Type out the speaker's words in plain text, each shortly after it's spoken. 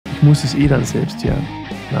ich muss es dann selbst ja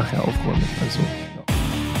nachher aufräumen. Also, ja.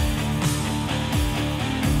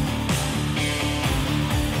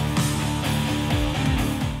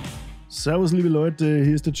 Servus liebe Leute,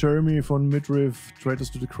 hier ist der Jeremy von MIDRIFF,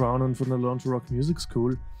 Traitors to the Crown und von der Hard Rock Music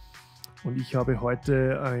School. Und ich habe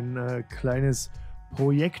heute ein kleines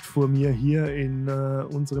Projekt vor mir hier in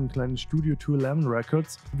unserem kleinen Studio 211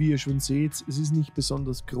 Records. Wie ihr schon seht, es ist nicht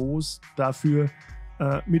besonders groß, dafür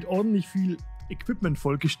mit ordentlich viel Equipment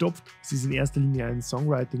vollgestopft. Es ist in erster Linie ein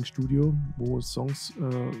Songwriting-Studio, wo Songs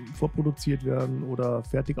vorproduziert werden oder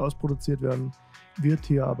fertig ausproduziert werden. Wird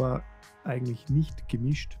hier aber eigentlich nicht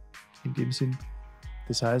gemischt in dem Sinn.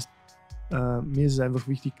 Das heißt, mir ist es einfach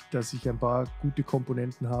wichtig, dass ich ein paar gute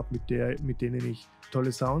Komponenten habe, mit denen ich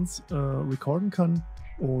tolle Sounds recorden kann,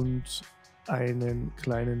 und einen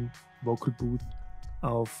kleinen Vocal Booth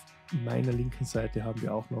auf meiner linken Seite haben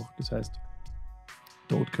wir auch noch. Das heißt,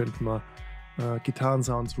 dort könnten wir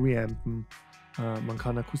Gitarrensounds reampen, man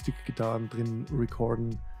kann Akustikgitarren drin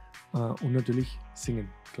recorden und natürlich singen,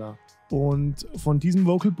 klar. Und von diesem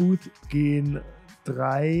Vocal Booth gehen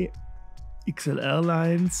 3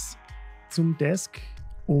 XLR-Lines zum Desk,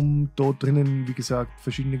 um dort drinnen, wie gesagt,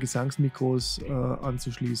 verschiedene Gesangsmikros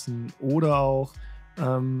anzuschließen oder auch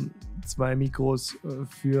 2 Mikros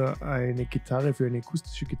für eine Gitarre, für eine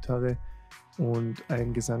akustische Gitarre und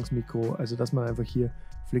ein Gesangsmikro, also dass man einfach hier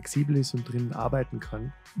flexibel ist und drinnen arbeiten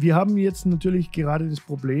kann. Wir haben jetzt natürlich gerade das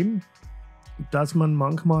Problem, dass man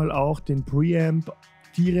manchmal auch den Preamp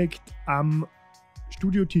direkt am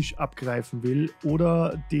Studiotisch abgreifen will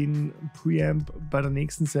oder den Preamp bei der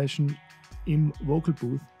nächsten Session im Vocal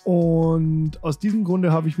Booth. Und aus diesem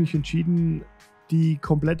Grunde habe ich mich entschieden, die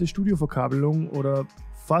komplette Studioverkabelung oder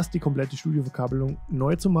fast die komplette Studioverkabelung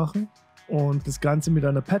neu zu machen und das Ganze mit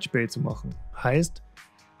einer Patchbay zu machen. Heißt,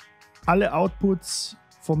 alle Outputs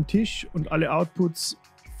vom Tisch und alle Outputs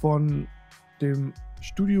von dem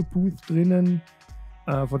Studio-Booth drinnen,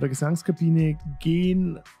 von der Gesangskabine,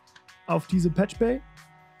 gehen auf diese Patchbay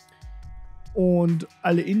und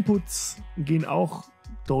alle Inputs gehen auch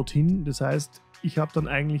dorthin. Das heißt, ich habe dann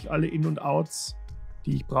eigentlich alle In- und Outs,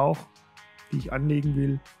 die ich brauche, die ich anlegen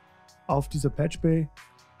will, auf dieser Patchbay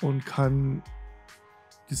und kann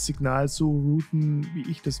das Signal so routen,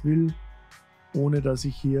 wie ich das will, ohne dass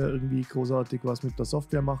ich hier irgendwie großartig was mit der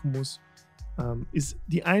Software machen muss. Ist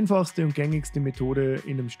die einfachste und gängigste Methode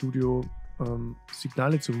in einem Studio,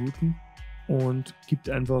 Signale zu routen, und gibt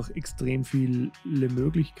einfach extrem viele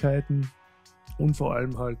Möglichkeiten, und vor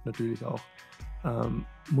allem halt natürlich auch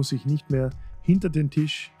muss ich nicht mehr hinter den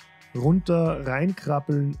Tisch runter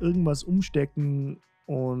reinkrabbeln, irgendwas umstecken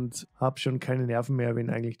und habe schon keine Nerven mehr, wenn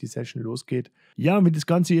eigentlich die Session losgeht. Ja, wie das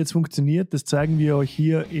Ganze jetzt funktioniert, das zeigen wir euch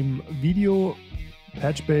hier im Video.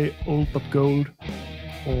 Patchbay, Old But Gold,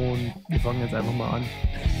 und wir fangen jetzt einfach mal an.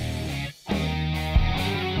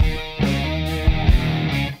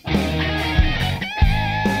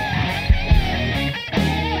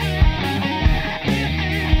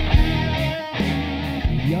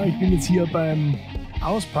 Ja, ich bin jetzt hier beim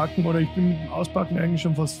Auspacken, oder ich bin mit dem Auspacken eigentlich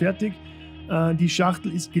schon fast fertig. Die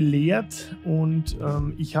Schachtel ist geleert und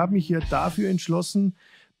ich habe mich hier dafür entschlossen,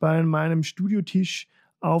 bei meinem Studiotisch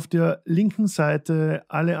auf der linken Seite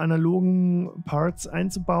alle analogen Parts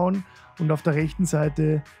einzubauen, und auf der rechten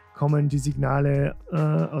Seite kommen die Signale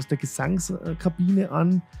aus der Gesangskabine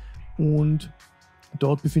an, und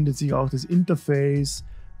dort befindet sich auch das Interface,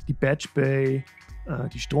 die Patchbay,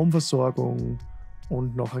 die Stromversorgung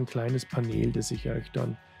und noch ein kleines Panel, das ich euch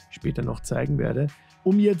dann später noch zeigen werde.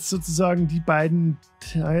 Um jetzt sozusagen die beiden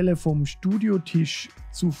Teile vom Studiotisch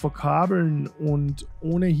zu verkabeln und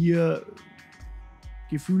ohne hier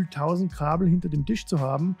gefühlt 1000 Kabel hinter dem Tisch zu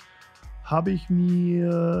haben, habe ich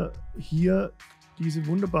mir hier diese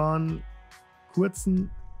wunderbaren kurzen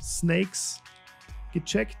Snakes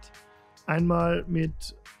gecheckt. Einmal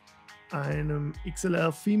mit einem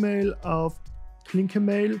XLR Female auf Klinke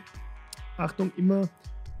Mail. Achtung, immer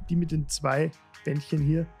die mit den 2 Bändchen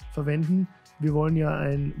hier verwenden. Wir wollen ja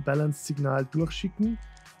ein Balanced-Signal durchschicken.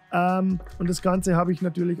 Und das Ganze habe ich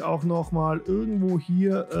natürlich auch nochmal irgendwo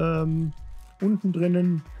hier unten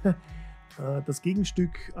drinnen das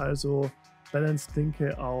Gegenstück, also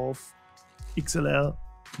Balanced-Klinke auf XLR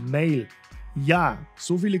Mail. Ja,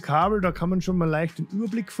 so viele Kabel, da kann man schon mal leicht den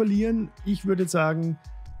Überblick verlieren. Ich würde sagen,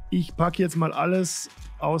 ich packe jetzt mal alles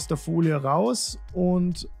aus der Folie raus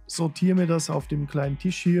und sortiere mir das auf dem kleinen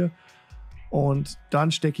Tisch hier, und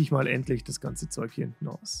dann stecke ich mal endlich das ganze Zeug hier hinten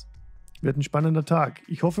aus. Wird ein spannender Tag.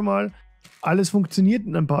 Ich hoffe mal, alles funktioniert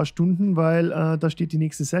in ein paar Stunden, weil da steht die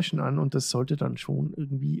nächste Session an, und das sollte dann schon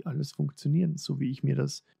irgendwie alles funktionieren, so wie ich mir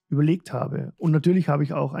das überlegt habe. Und natürlich habe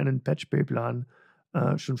ich auch einen Patchbay-Plan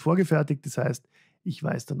schon vorgefertigt. Das heißt, ich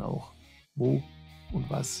weiß dann auch, wo und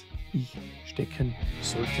was ich stecken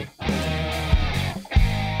sollte.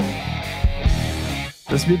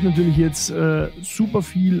 Das wird natürlich jetzt super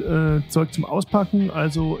viel Zeug zum Auspacken,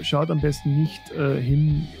 also schaut am besten nicht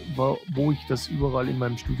hin, wo ich das überall in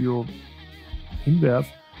meinem Studio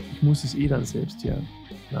hinwerfe. Ich muss es dann selbst hier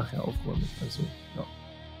nachher aufräumen. Also ja,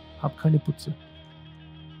 hab keine Putze.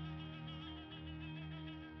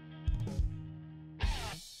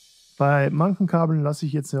 Bei manchen Kabeln lasse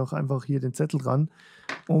ich jetzt auch einfach hier den Zettel dran,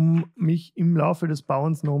 um mich im Laufe des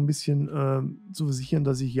Bauens noch ein bisschen zu versichern,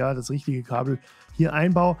 dass ich ja das richtige Kabel hier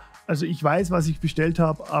einbaue. Also ich weiß, was ich bestellt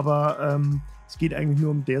habe, aber es geht eigentlich nur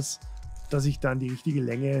um das, dass ich dann die richtige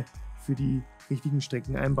Länge für die richtigen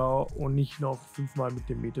Strecken einbaue und nicht noch 5-mal mit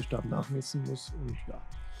dem Meterstab nachmessen muss. Und ja,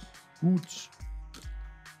 gut.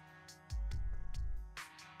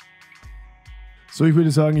 So, ich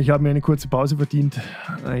würde sagen, ich habe mir eine kurze Pause verdient.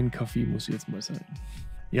 Ein Kaffee muss jetzt mal sein.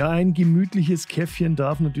 Ja, ein gemütliches Käffchen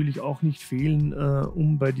darf natürlich auch nicht fehlen,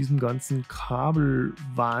 um bei diesem ganzen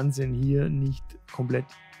Kabelwahnsinn hier nicht komplett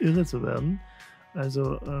irre zu werden.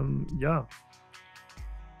 Also, ja.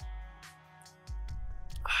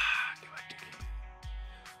 Gewaltig.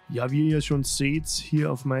 Ja, wie ihr schon seht,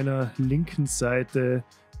 hier auf meiner linken Seite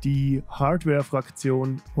die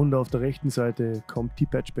Hardware-Fraktion und auf der rechten Seite kommt die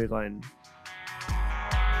Patchbay rein.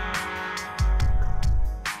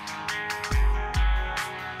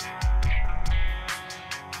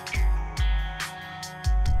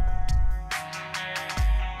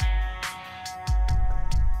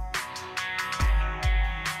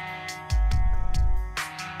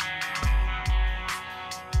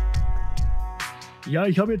 Ja,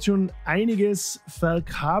 ich habe jetzt schon einiges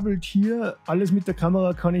verkabelt hier. Alles mit der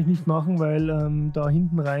Kamera kann ich nicht machen, weil da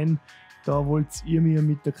hinten rein, da wollt ihr mir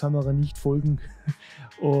mit der Kamera nicht folgen.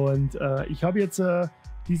 Und ich habe jetzt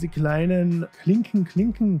diese kleinen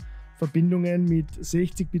Klinken-Verbindungen mit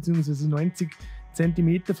 60 bzw. 90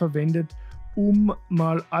 cm verwendet, um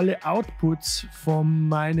mal alle Outputs von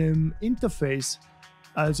meinem Interface,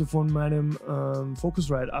 also von meinem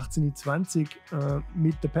Focusrite 18i20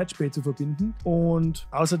 mit der Patchbay zu verbinden. Und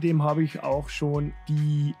außerdem habe ich auch schon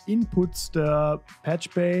die Inputs der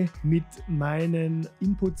Patchbay mit meinen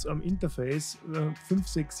Inputs am Interface 5,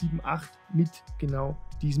 6, 7, 8 mit genau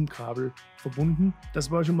diesem Kabel verbunden.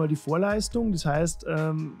 Das war schon mal die Vorleistung. Das heißt,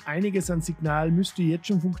 einiges an Signal müsste jetzt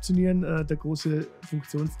schon funktionieren. Der große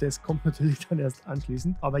Funktionstest kommt natürlich dann erst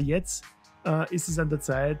anschließend. Aber jetzt ist es an der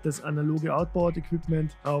Zeit, das analoge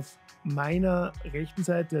Outboard-Equipment auf meiner rechten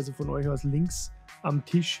Seite, also von euch aus links am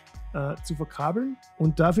Tisch, zu verkabeln.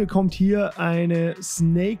 Und dafür kommt hier eine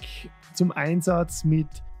Snake zum Einsatz mit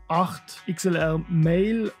 8 XLR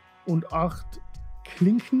Male und 8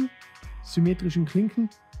 Klinken, symmetrischen Klinken,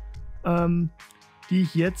 die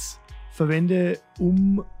ich jetzt verwende,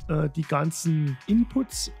 um die ganzen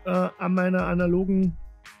Inputs an meiner analogen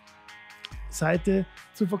Seite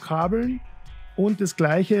zu verkabeln. Und das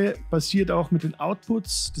gleiche passiert auch mit den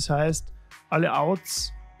Outputs, das heißt alle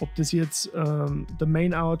Outs, ob das jetzt der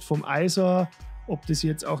Main Out vom ISA, ob das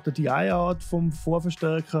jetzt auch der DI Out vom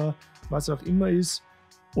Vorverstärker, was auch immer ist,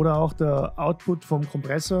 oder auch der Output vom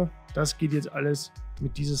Kompressor, das geht jetzt alles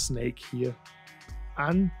mit dieser Snake hier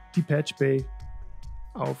an die Patchbay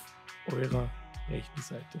auf eurer rechten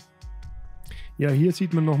Seite. Ja, hier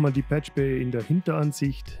sieht man nochmal die Patchbay in der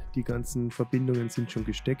Hinteransicht. Die ganzen Verbindungen sind schon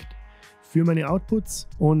gesteckt für meine Outputs.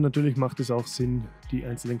 Und natürlich macht es auch Sinn, die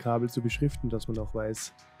einzelnen Kabel zu beschriften, dass man auch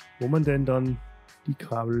weiß, wo man denn dann die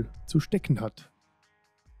Kabel zu stecken hat.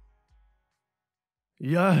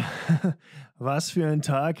 Ja, was für ein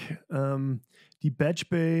Tag. Die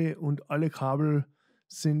Patchbay und alle Kabel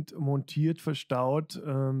sind montiert, verstaut,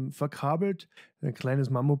 verkabelt. Ein kleines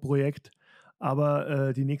Mammutprojekt.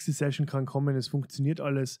 Aber die nächste Session kann kommen, es funktioniert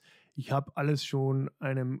alles. Ich habe alles schon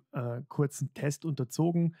einem kurzen Test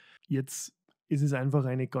unterzogen. Jetzt ist es einfach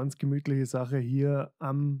eine ganz gemütliche Sache, hier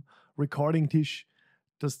am Recording-Tisch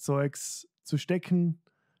das Zeugs zu stecken,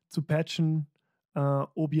 zu patchen.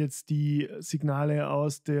 Ob jetzt die Signale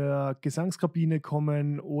aus der Gesangskabine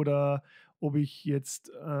kommen oder ob ich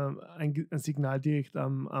jetzt ein Signal direkt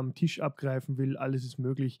am Tisch abgreifen will, alles ist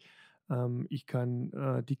möglich. Ich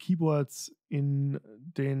kann die Keyboards in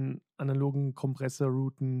den analogen Kompressor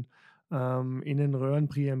routen, in den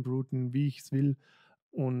Röhren-Preamp routen, wie ich es will.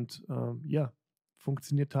 Und ja,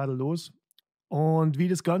 funktioniert tadellos. Und wie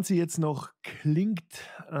das Ganze jetzt noch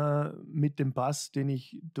klingt mit dem Bass, den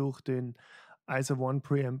ich durch den ISA One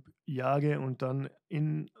Preamp jage und dann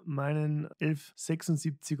in meinen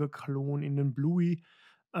 1176er Klon in den Bluey,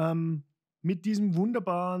 mit diesem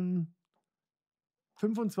wunderbaren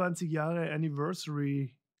 25 Jahre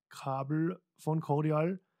Anniversary Kabel von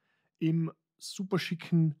Cordial im super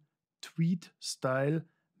schicken Tweed-Style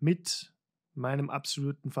mit meinem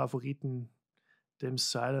absoluten Favoriten, dem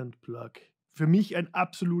Silent Plug. Für mich ein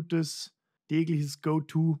absolutes tägliches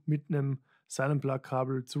Go-To, mit einem Silent Plug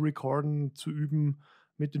Kabel zu recorden, zu üben,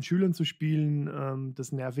 mit den Schülern zu spielen,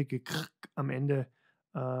 das nervige Krrk am Ende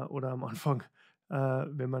oder am Anfang,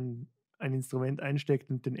 wenn man ein Instrument einsteckt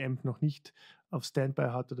und den Amp noch nicht auf Standby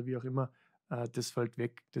hat oder wie auch immer, das fällt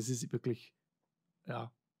weg. Das ist wirklich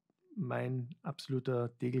mein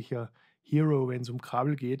absoluter täglicher Hero, wenn es um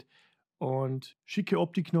Kabel geht. Und schicke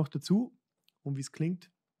Optik noch dazu, und wie es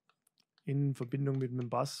klingt in Verbindung mit dem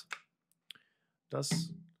Bass,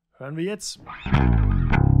 das hören wir jetzt.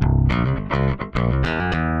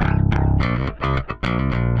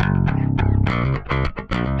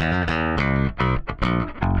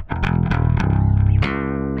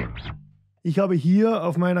 Ich habe hier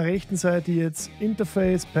auf meiner rechten Seite jetzt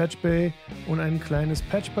Interface, Patchbay und ein kleines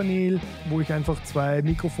Patchpanel, wo ich einfach zwei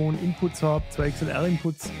Mikrofon-Inputs habe, zwei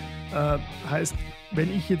XLR-Inputs. Heißt,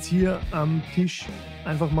 wenn ich jetzt hier am Tisch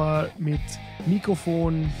einfach mal mit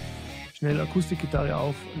Mikrofon schnell Akustikgitarre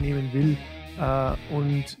aufnehmen will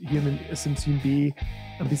und hier mit dem SM7B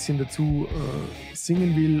ein bisschen dazu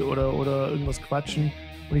singen will oder irgendwas quatschen,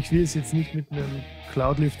 und ich will es jetzt nicht mit einem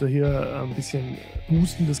Cloudlifter hier ein bisschen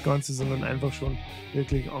boosten, das Ganze, sondern einfach schon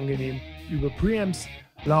wirklich angenehm über Preamps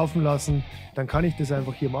laufen lassen, dann kann ich das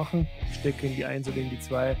einfach hier machen. Ich stecke in die 1 oder in die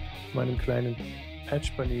 2 auf meinem kleinen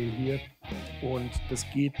Patchpanel hier, und das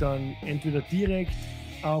geht dann entweder direkt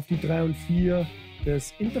auf die 3 und 4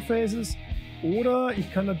 des Interfaces, oder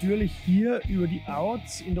ich kann natürlich hier über die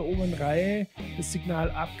Outs in der oberen Reihe das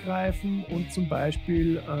Signal abgreifen und zum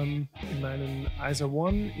Beispiel in meinen ISA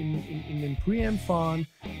 1 in den Preamp fahren,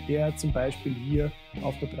 der zum Beispiel hier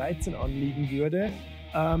auf der 13 anliegen würde.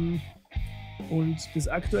 Und das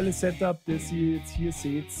aktuelle Setup, das ihr jetzt hier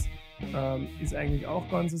seht, ist eigentlich auch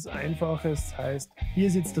ganz einfaches. Das heißt, hier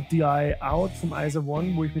ist jetzt der DI-Out vom ISA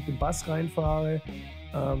 1, wo ich mit dem Bass reinfahre.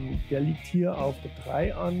 Der liegt hier auf der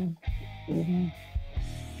 3 an, oben,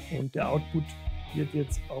 und der Output wird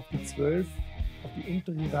jetzt auf die 12, auf die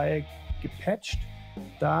untere Reihe gepatcht.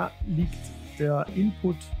 Da liegt der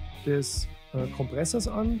Input des Kompressors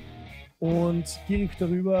an, und direkt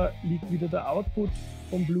darüber liegt wieder der Output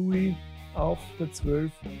vom Bluey auf der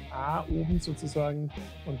 12a oben sozusagen,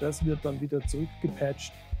 und das wird dann wieder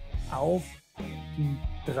zurückgepatcht auf die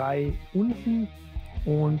 3 unten,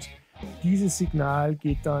 und dieses Signal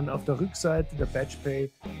geht dann auf der Rückseite der Patchbay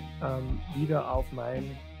wieder auf mein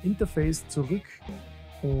Interface zurück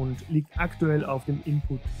und liegt aktuell auf dem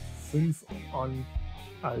Input 5 an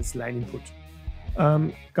als Line-Input.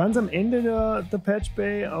 Ganz am Ende der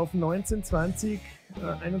Patchbay auf 19, 20,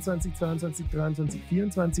 21, 22, 23,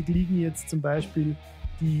 24 liegen jetzt zum Beispiel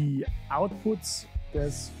die Outputs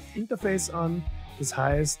des Interface an. Das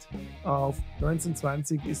heißt, auf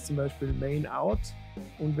 1920 ist zum Beispiel Main Out,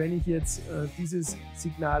 und wenn ich jetzt dieses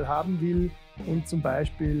Signal haben will und zum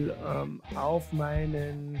Beispiel auf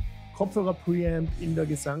meinen Kopfhörer-Preamp in der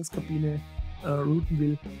Gesangskabine routen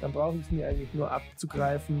will, dann brauche ich es mir eigentlich nur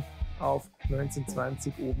abzugreifen auf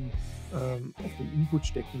 1920 oben auf den Input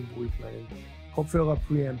stecken, wo ich meinen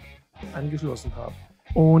Kopfhörer-Preamp angeschlossen habe.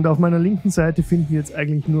 Und auf meiner linken Seite finden wir jetzt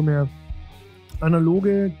eigentlich nur mehr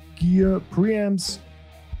analoge Gear Preamps,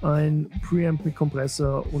 ein Preamp mit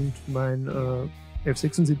Kompressor und mein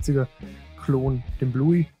F76er Klon, den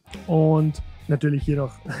Bluey, und natürlich hier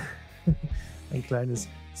noch ein kleines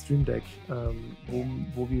Stream Deck,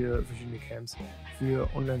 wo wir verschiedene Cams für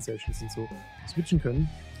Online-Sessions und so switchen können.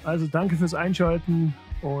 Also danke fürs Einschalten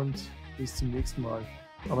und bis zum nächsten Mal.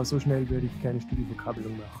 Aber so schnell werde ich keine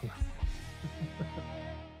Studioverkabelung machen.